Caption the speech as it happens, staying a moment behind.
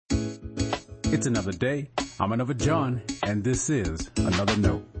It's another day. I'm another John, and this is Another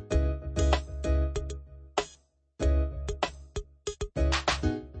Note.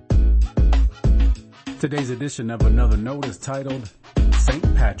 Today's edition of Another Note is titled St.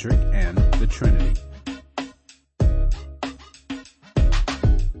 Patrick and the Trinity.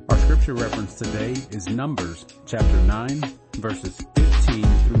 Our scripture reference today is Numbers chapter 9, verses 15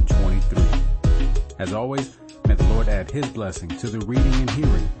 through 23. As always, may the Lord add His blessing to the reading and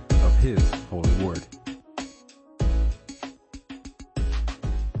hearing of His holy word.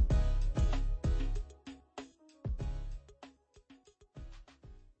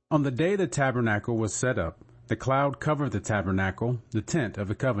 On the day the tabernacle was set up, the cloud covered the tabernacle, the tent of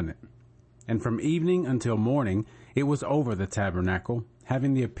the covenant. And from evening until morning, it was over the tabernacle,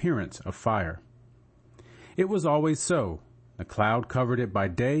 having the appearance of fire. It was always so. The cloud covered it by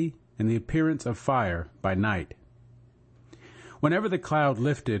day, and the appearance of fire by night. Whenever the cloud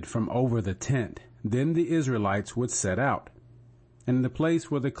lifted from over the tent, then the Israelites would set out. And in the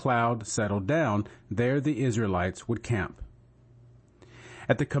place where the cloud settled down, there the Israelites would camp.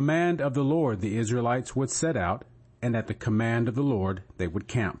 At the command of the Lord the Israelites would set out, and at the command of the Lord they would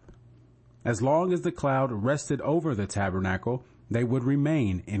camp. As long as the cloud rested over the tabernacle, they would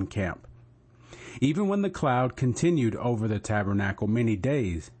remain in camp. Even when the cloud continued over the tabernacle many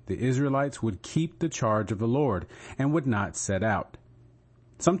days, the Israelites would keep the charge of the Lord and would not set out.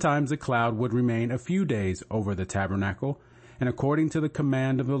 Sometimes the cloud would remain a few days over the tabernacle, and according to the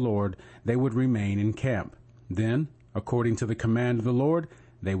command of the Lord, they would remain in camp. Then, according to the command of the Lord,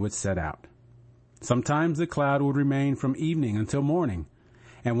 they would set out. Sometimes the cloud would remain from evening until morning,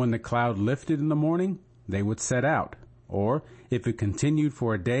 and when the cloud lifted in the morning, they would set out. Or, if it continued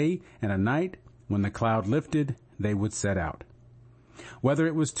for a day and a night, when the cloud lifted, they would set out. Whether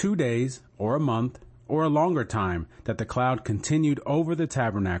it was 2 days, or a month, or a longer time that the cloud continued over the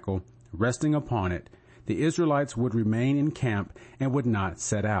tabernacle, resting upon it, the Israelites would remain in camp and would not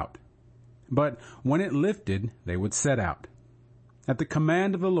set out. But when it lifted, they would set out. At the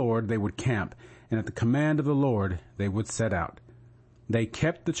command of the Lord they would camp, and at the command of the Lord they would set out. They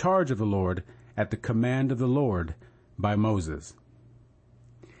kept the charge of the Lord at the command of the Lord by Moses.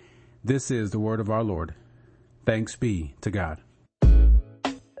 This is the word of our Lord. Thanks be to God.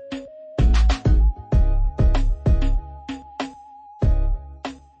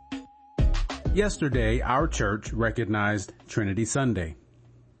 Yesterday, our church recognized Trinity Sunday.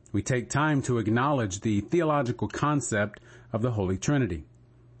 We take time to acknowledge the theological concept of the Holy Trinity.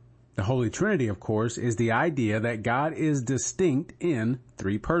 The Holy Trinity, of course, is the idea that God is distinct in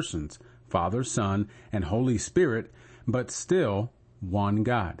three persons, Father, Son, and Holy Spirit, but still one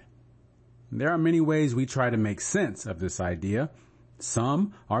God. There are many ways we try to make sense of this idea.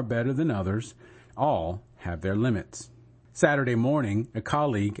 Some are better than others. All have their limits. Saturday morning, a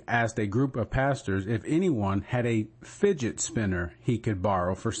colleague asked a group of pastors if anyone had a fidget spinner he could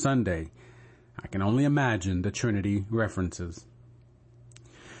borrow for Sunday. I can only imagine the Trinity references.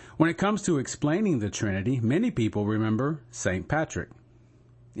 When it comes to explaining the Trinity, many people remember St. Patrick.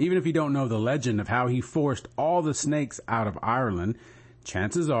 Even if you don't know the legend of how he forced all the snakes out of Ireland,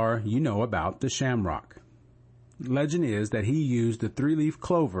 chances are you know about the shamrock. Legend is that he used the three-leaf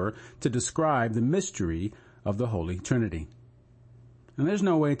clover to describe the mystery of the Holy Trinity. And there's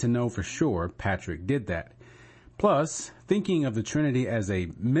no way to know for sure Patrick did that. Plus, thinking of the Trinity as a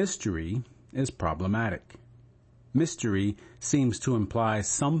mystery is problematic. Mystery seems to imply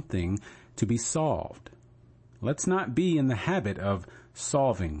something to be solved. Let's not be in the habit of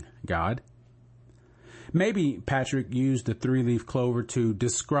solving God. Maybe Patrick used the three-leaf clover to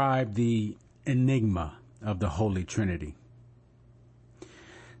describe the enigma of the Holy Trinity.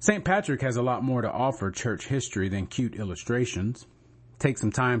 St. Patrick has a lot more to offer church history than cute illustrations. Take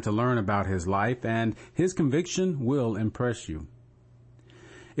some time to learn about his life, and his conviction will impress you.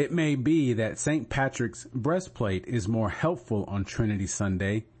 It may be that St. Patrick's breastplate is more helpful on Trinity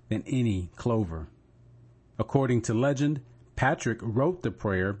Sunday than any clover. According to legend, Patrick wrote the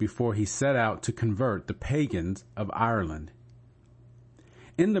prayer before he set out to convert the pagans of Ireland.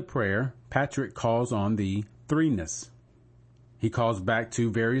 In the prayer, Patrick calls on the threeness. He calls back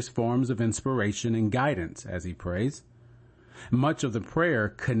to various forms of inspiration and guidance as he prays. Much of the prayer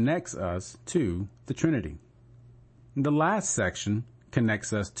connects us to the Trinity. The last section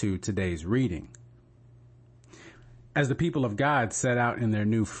connects us to today's reading. As the people of God set out in their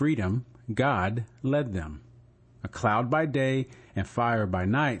new freedom, God led them. A cloud by day and fire by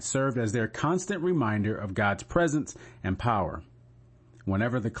night served as their constant reminder of God's presence and power.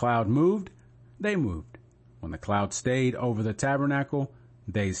 Whenever the cloud moved, they moved. When the cloud stayed over the tabernacle,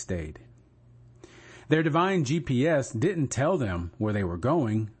 they stayed. Their divine GPS didn't tell them where they were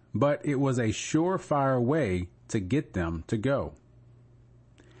going, but it was a surefire way to get them to go.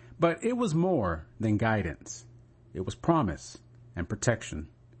 But it was more than guidance. It was promise and protection.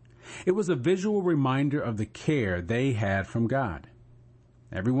 It was a visual reminder of the care they had from God.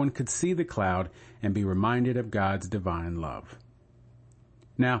 Everyone could see the cloud and be reminded of God's divine love.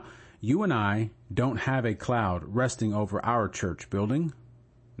 Now, you and I don't have a cloud resting over our church building.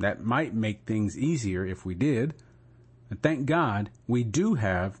 That might make things easier if we did. And thank God we do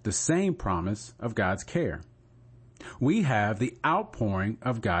have the same promise of God's care. We have the outpouring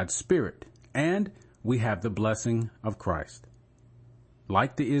of God's Spirit, and we have the blessing of Christ.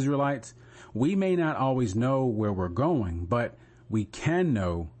 Like the Israelites, we may not always know where we're going, but we can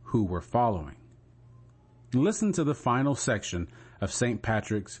know who we're following. Listen to the final section of St.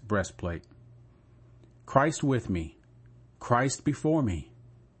 Patrick's breastplate. Christ with me, Christ before me,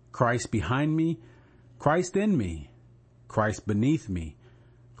 Christ behind me, Christ in me, Christ beneath me,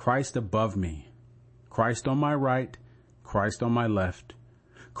 Christ above me, Christ on my right, Christ on my left,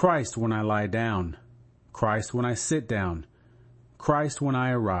 Christ when I lie down, Christ when I sit down, Christ when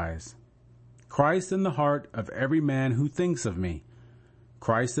I arise, Christ in the heart of every man who thinks of me,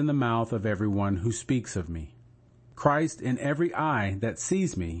 Christ in the mouth of everyone who speaks of me, Christ in every eye that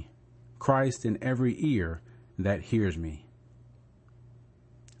sees me, Christ in every ear that hears me.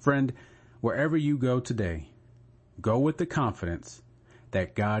 Friend, wherever you go today, go with the confidence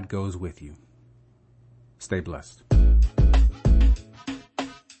that God goes with you. Stay blessed.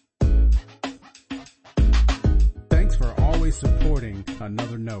 Thanks for always supporting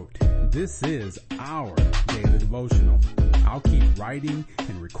Another Note. This is our daily devotional. I'll keep writing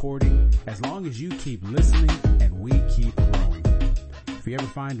and recording as long as you keep listening and we keep growing. If you ever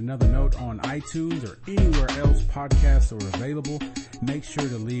find Another Note on iTunes or anywhere else podcasts are available, make sure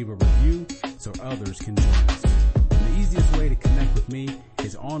to leave a review so others can join us. The easiest way to connect with me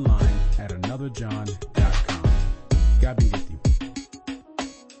is online at anotherjohn.com.